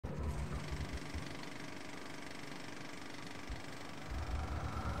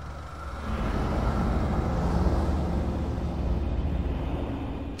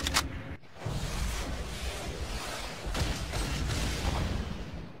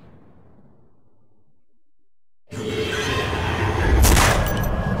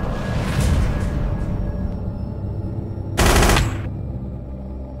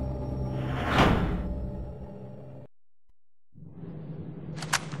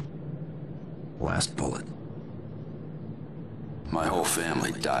Last bullet. My whole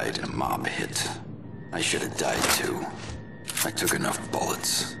family died in a mob hit. I should have died too. I took enough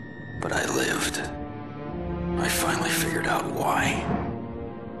bullets, but I lived. I finally figured out why.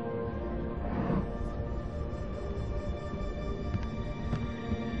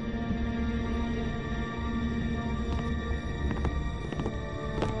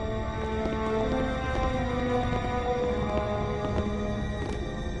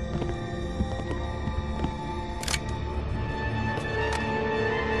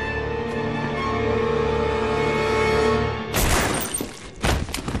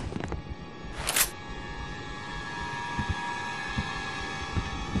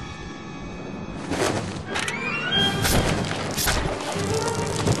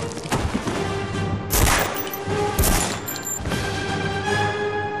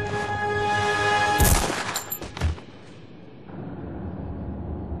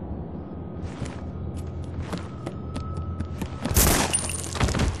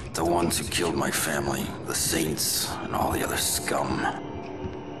 The ones who killed my family, the Saints, and all the other scum.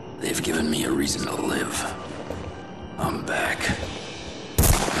 They've given me a reason to live. I'm back.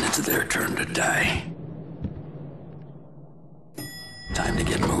 And it's their turn to die. Time to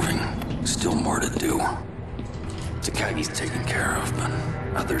get moving. Still more to do. Takagi's taken care of, but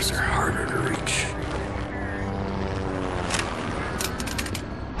others are harder to reach.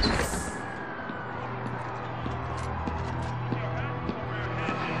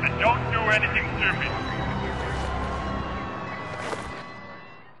 Don't do anything stupid.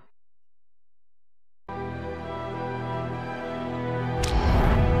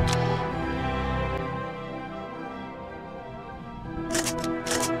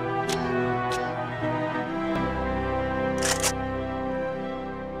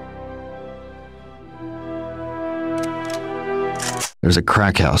 There's a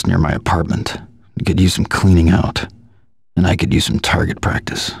crack house near my apartment. We could use some cleaning out. And I could use some target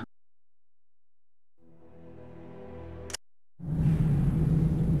practice.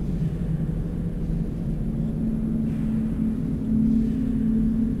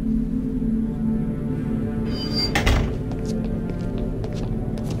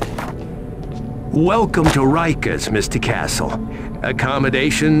 Welcome to Rikers, Mr. Castle.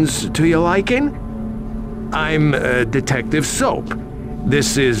 Accommodations to your liking? I'm Detective Soap.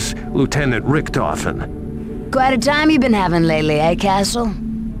 This is Lieutenant Richtofen. Quite a time you've been having lately, eh, Castle?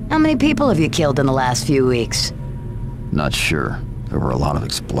 How many people have you killed in the last few weeks? Not sure. There were a lot of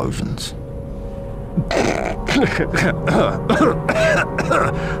explosions.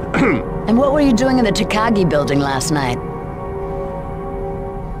 And what were you doing in the Takagi building last night?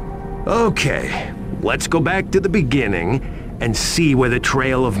 Okay, let's go back to the beginning and see where the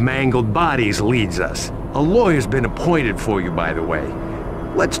trail of mangled bodies leads us. A lawyer's been appointed for you, by the way.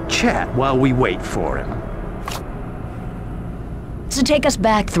 Let's chat while we wait for him. So take us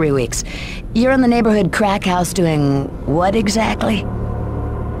back 3 weeks. You're in the neighborhood crack house doing what exactly?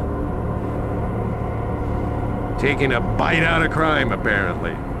 Taking a bite out of crime,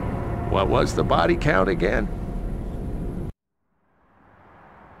 apparently. What was the body count again?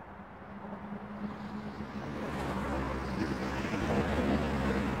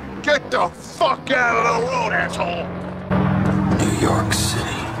 Get the fuck out of the road, asshole! New York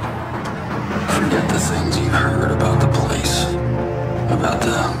City. Forget the things you've heard about the place. About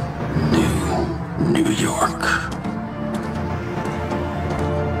the New York.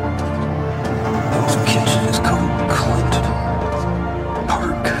 Those kitchens called Clinton.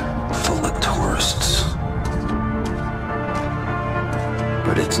 Park full of tourists.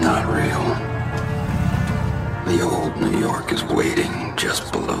 But it's not real. The old New York is waiting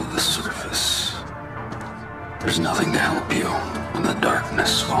just below the surface. There's nothing to help you when the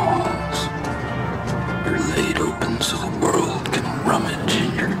darkness falls. You're laid open so the world can rummage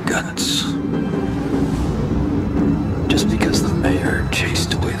in your guts. Just because the mayor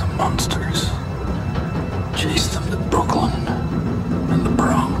chased away the monsters, chased them to Brooklyn and the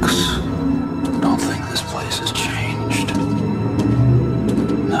Bronx, don't think this place has changed.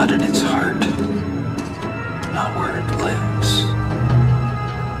 Not in its heart. Not where it lives.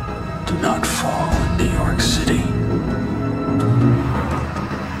 Do not fall in New York City.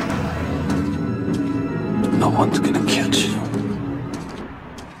 No one's gonna catch you.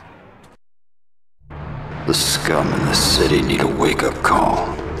 The scum in the city need a wake-up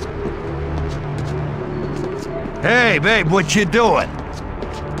call. Hey, babe, what you doing?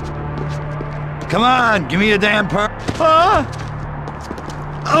 Come on, give me a damn Huh?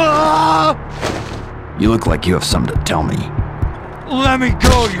 You look like you have something to tell me. Let me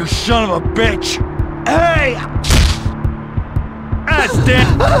go, you son of a bitch! Hey! That's dead!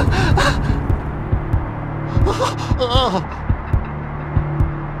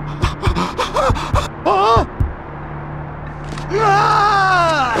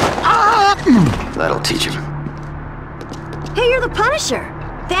 That'll teach him. Hey, you're the Punisher.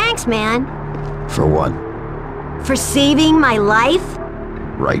 Thanks, man. For what? For saving my life?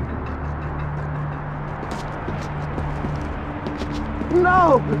 Right.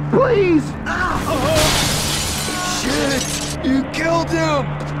 No! Please! Shit! You killed him!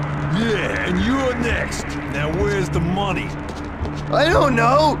 Yeah, and you're next. Now where's the money? I don't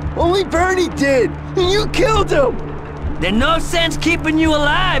know! Only Bernie did! And you killed him! There's no sense keeping you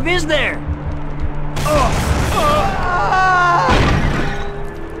alive, is there?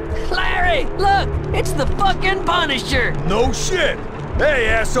 Larry, look! It's the fucking Punisher! No shit! Hey,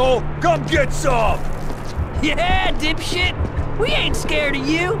 asshole! Come get some! Yeah, dipshit! We ain't scared of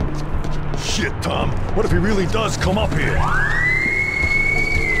you! Shit, Tom. What if he really does come up here?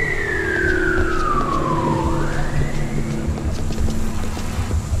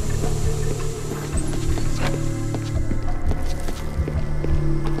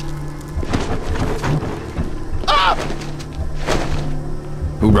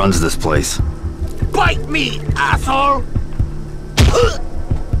 Who runs this place? Bite me, asshole!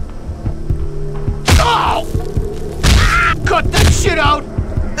 Oh! Cut that shit out!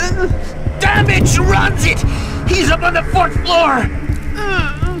 Damage runs it! He's up on the 4th floor!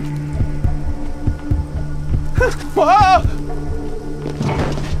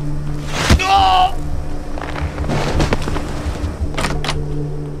 No!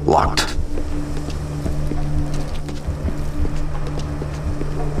 Locked.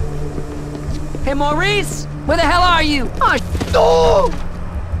 Hey, Maurice! Where the hell are you?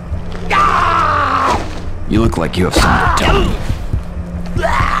 You look like you have something to tell me.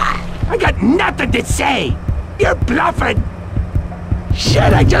 I got nothing to say! You're bluffing!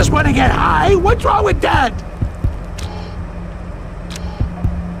 Shit, I just want to get high! What's wrong with that?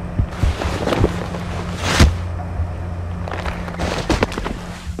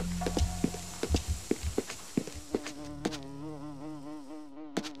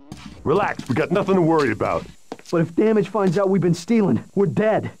 Relax, we got nothing to worry about. But if Damage finds out we've been stealing, we're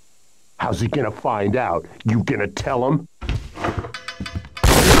dead. How's he gonna find out? You gonna tell him?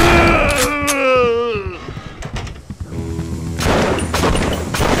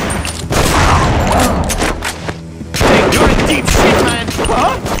 Hey, you're in deep shit, man!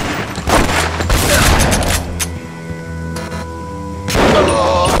 Huh?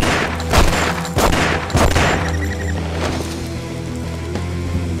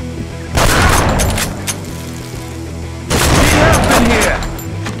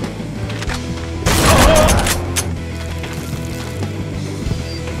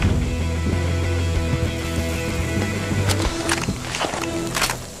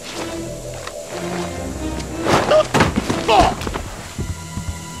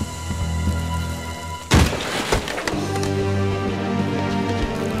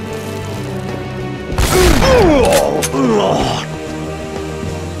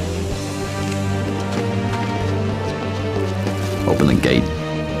 Open the gate.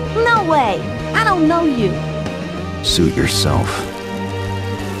 No way! I don't know you. Suit yourself.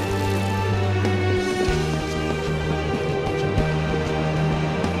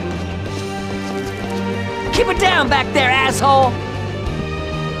 Keep it down back there, asshole!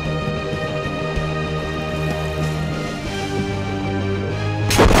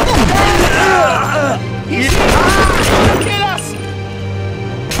 Get us!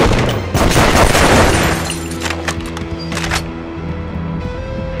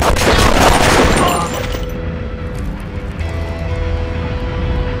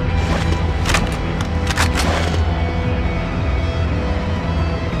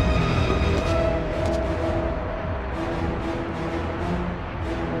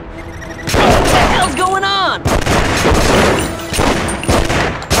 What the hell's going on?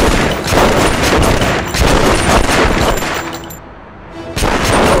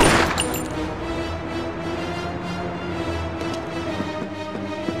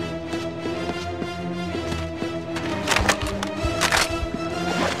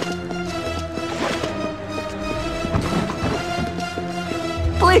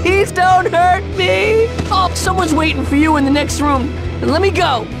 Please don't hurt me! Oh, someone's waiting for you in the next room. Let me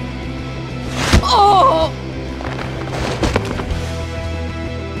go. Oh!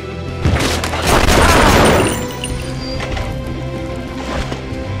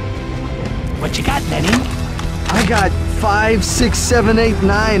 What you got, Lenny? I got 5, 6, 7, 8,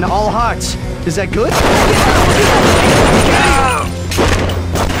 9, all hearts. Is that good?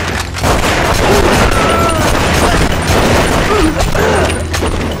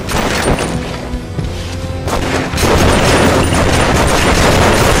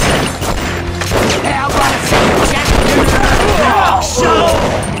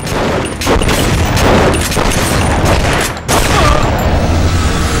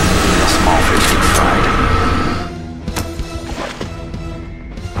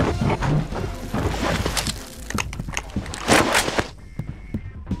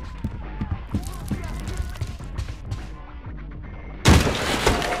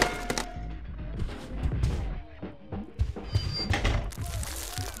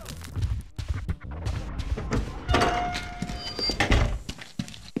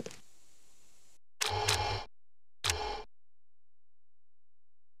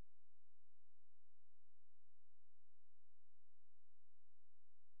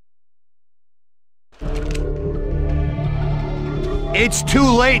 It's too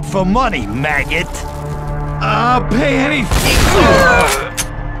late for money, maggot. I'll pay anything.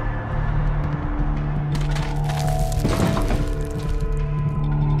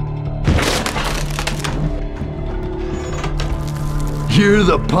 You're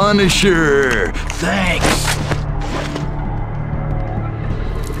the Punisher. Thanks.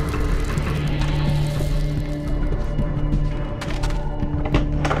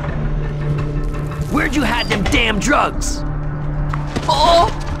 Where'd you hide them damn drugs? Oh!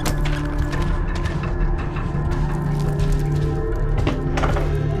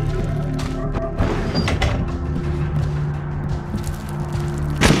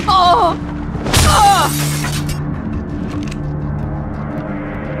 Oh! Oh!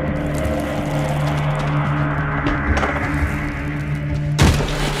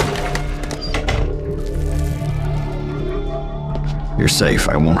 You're safe.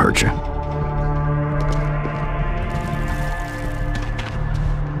 I won't hurt you.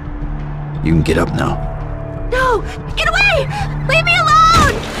 You can get up now. No! Get away! Leave me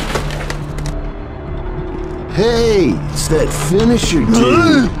alone! Hey, it's that Punisher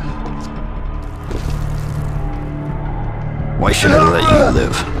dude. Why should I let you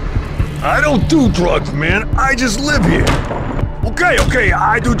live? I don't do drugs, man. I just live here. Okay,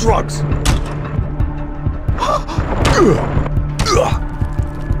 I do drugs.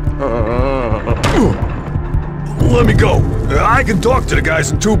 Let me go. I can talk to the guys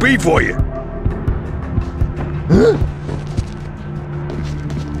in 2B for you.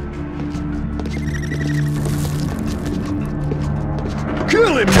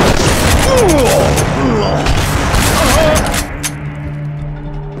 Kill him!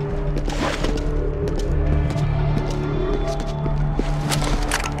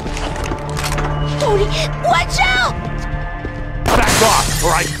 Tony, watch out! Back off,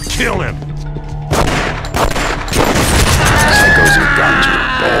 or I kill him! Psychos and guns are a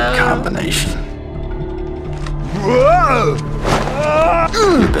bad combination.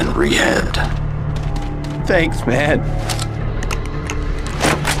 You've been rehabbed. Thanks, man.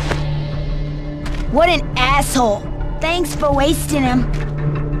 What an asshole! Thanks for wasting him.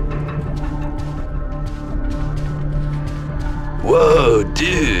 Whoa,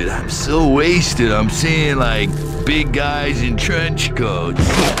 dude, I'm so wasted. I'm seeing, like, big guys in trench coats.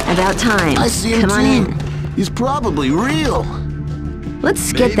 About time. I see him Come on too. in. He's probably real.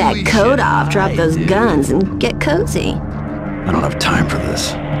 Let's Maybe get that we coat should off, drop hide, those dude. guns, and get cozy. I don't have time for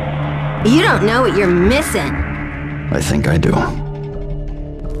this. You don't know what you're missing. I think I do.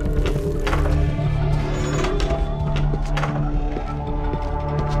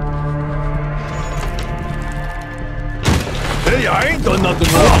 Hey, I ain't done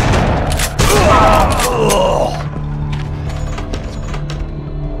nothing wrong.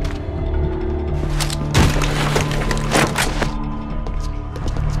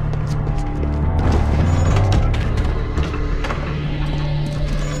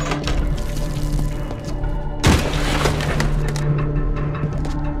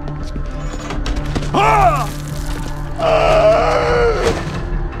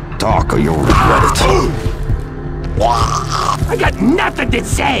 Talk or you'll regret it. I got nothing to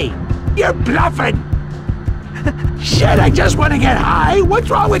say! You're bluffing! Shit, I just want to get high! What's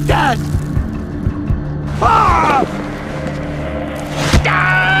wrong with that? Ah!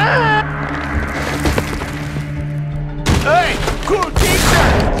 Ah! Hey, cool teacher!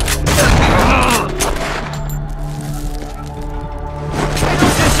 I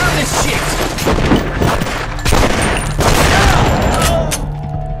don't deserve this shit!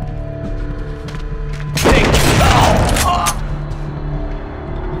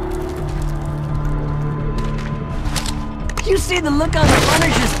 You see the look on the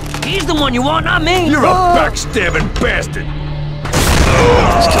Punisher's? He's the one you want, not me! You're a backstabbing bastard!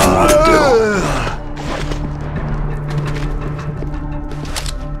 Just tell me what to do.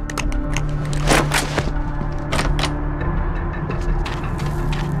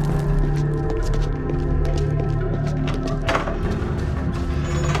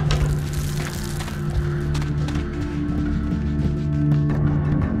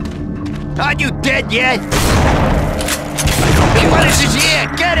 Are you dead yet? The Punisher's here!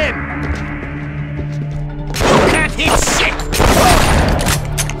 Get him! You can't hit shit!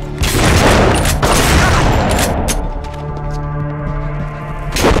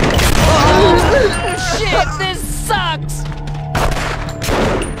 Oh, shit, this sucks!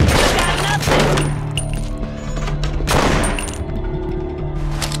 I got nothing!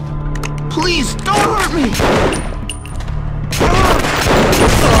 Please, don't hurt me!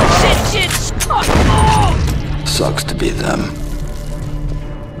 Shit! Oh. Sucks to be them.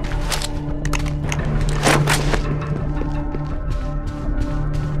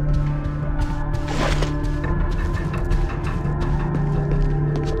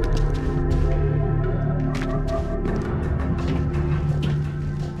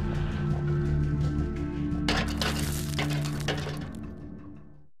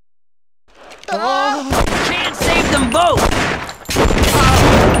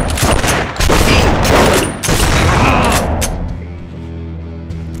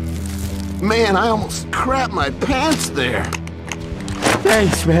 Man, I almost crapped my pants there.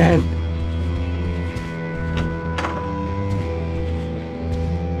 Thanks, man.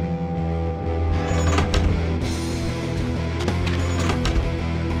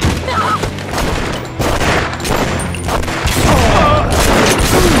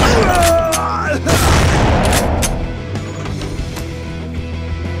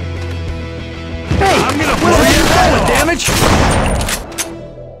 Damage?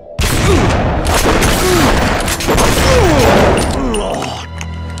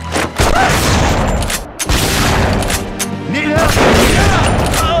 Need help?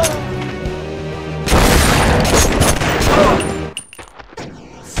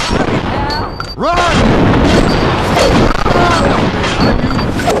 Run!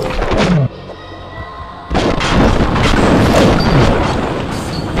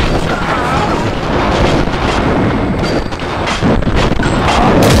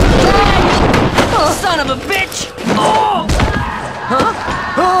 Son of a bitch! Oh!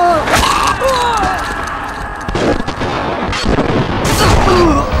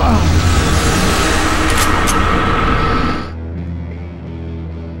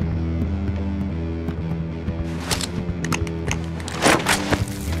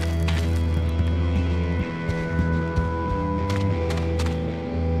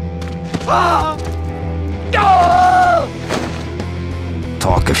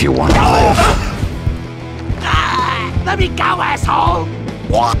 Talk if you want to live. Let me go, asshole!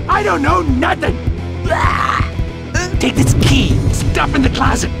 What? I don't know nothing! Take this key, stuff in the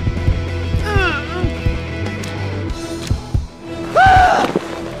closet.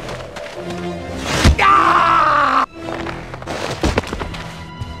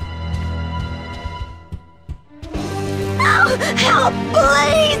 Help,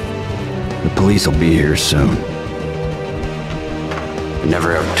 please! The police will be here soon. You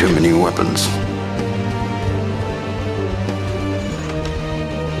never have too many weapons.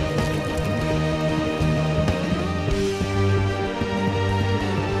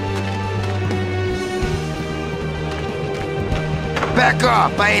 Back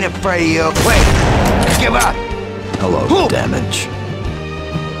off! I ain't afraid of you. Wait! Give up! Hello, Damage.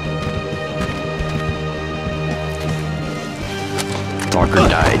 Talk or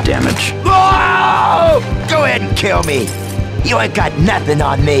die, Damage. Oh! Go ahead and kill me! You ain't got nothing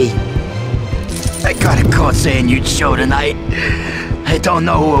on me! I got a call saying you'd show tonight. I don't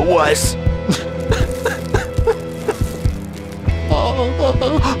know who it was.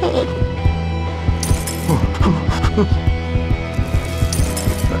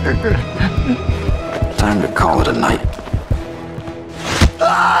 Time to call it a night.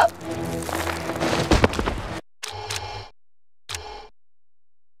 Ah!